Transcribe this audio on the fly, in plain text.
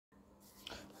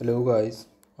Hello guys,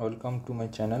 welcome to my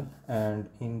channel, and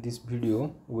in this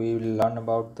video we will learn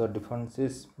about the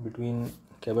differences between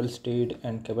cable stayed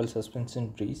and cable suspension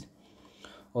bridge.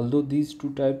 Although these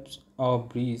two types of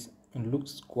bridge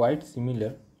looks quite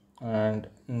similar and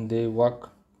they work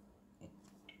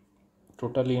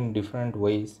totally in different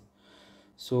ways.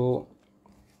 So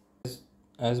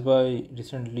as by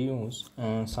recent news,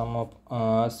 some of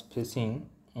us facing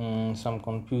some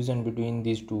confusion between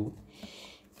these two.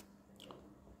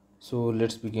 So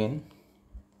let's begin.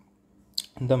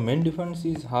 The main difference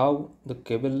is how the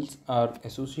cables are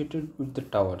associated with the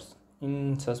towers.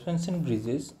 In suspension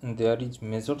bridges, there is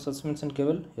major suspension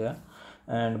cable here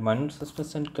and minor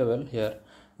suspension cable here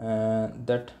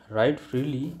that ride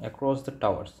freely across the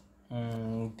towers.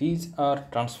 These are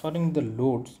transferring the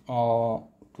loads to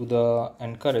the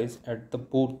anchorage at the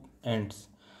both ends.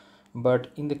 But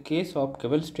in the case of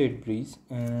cable stayed bridge,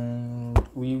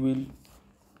 we will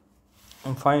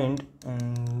find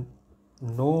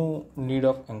no need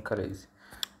of anchorage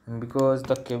because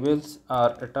the cables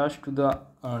are attached to the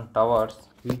towers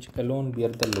which alone bear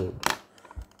the load.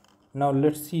 Now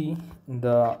let's see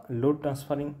the load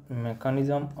transferring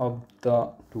mechanism of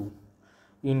the two.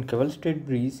 In cable stayed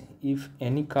bridge, if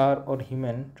any car or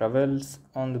human travels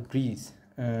on the bridge,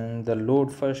 the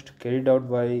load first carried out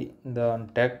by the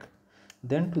deck,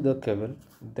 then to the cable,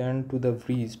 then to the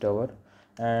bridge tower,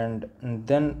 and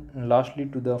then lastly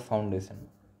to the foundation.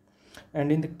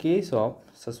 And in the case of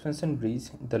suspension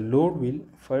bridge, the load will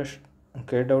first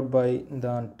carried out by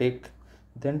the deck,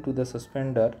 then to the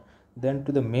suspender, then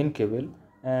to the main cable,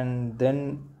 and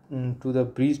then to the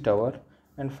bridge tower,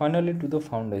 and finally to the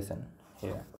foundation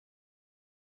here.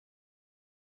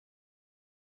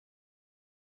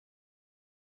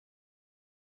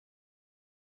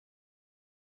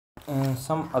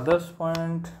 Some others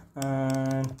point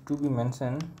to be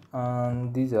mentioned,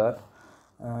 these are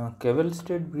cable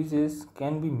stayed bridges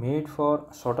can be made for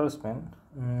shorter span,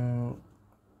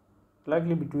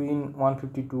 likely between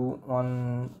 150 to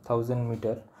 1000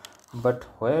 meter, but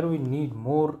where we need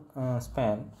more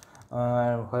span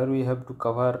and where we have to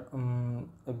cover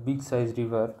a big size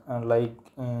river like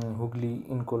Hooghly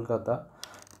in Kolkata,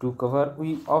 to cover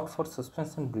we opt for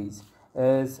suspension bridge,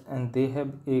 as and they have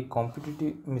a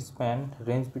competitive span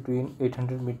range between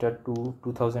 800 meter to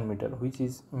 2000 meter, which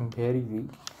is very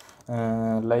big,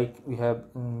 like we have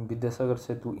Vidyasagar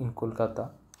Setu in Kolkata.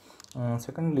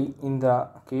 Secondly, in the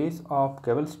case of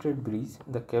cable stayed bridge,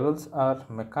 the cables are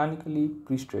mechanically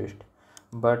pre-stressed,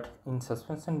 but in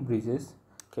suspension bridges,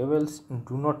 cables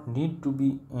do not need to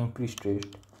be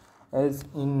pre-stressed. As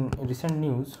in recent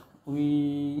news,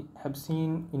 we have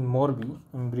seen in Morbi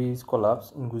bridge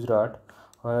collapse in Gujarat,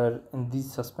 where these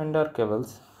suspender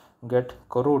cables get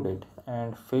corroded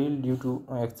and fail due to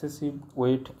excessive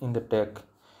weight in the deck,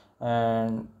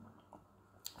 and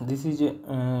this is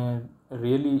a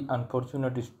really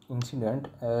unfortunate incident,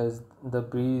 as the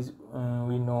bridge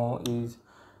we know is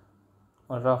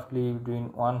roughly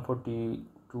between 140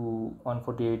 to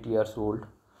 148 years old.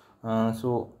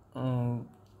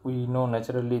 We know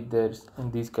naturally that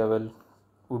this cable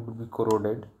would be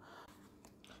corroded,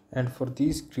 and for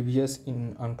this grievous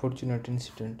unfortunate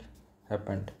incident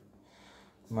happened.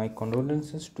 My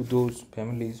condolences to those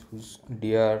families whose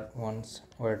dear ones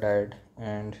were died,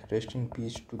 and rest in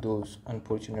peace to those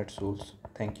unfortunate souls.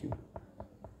 Thank you.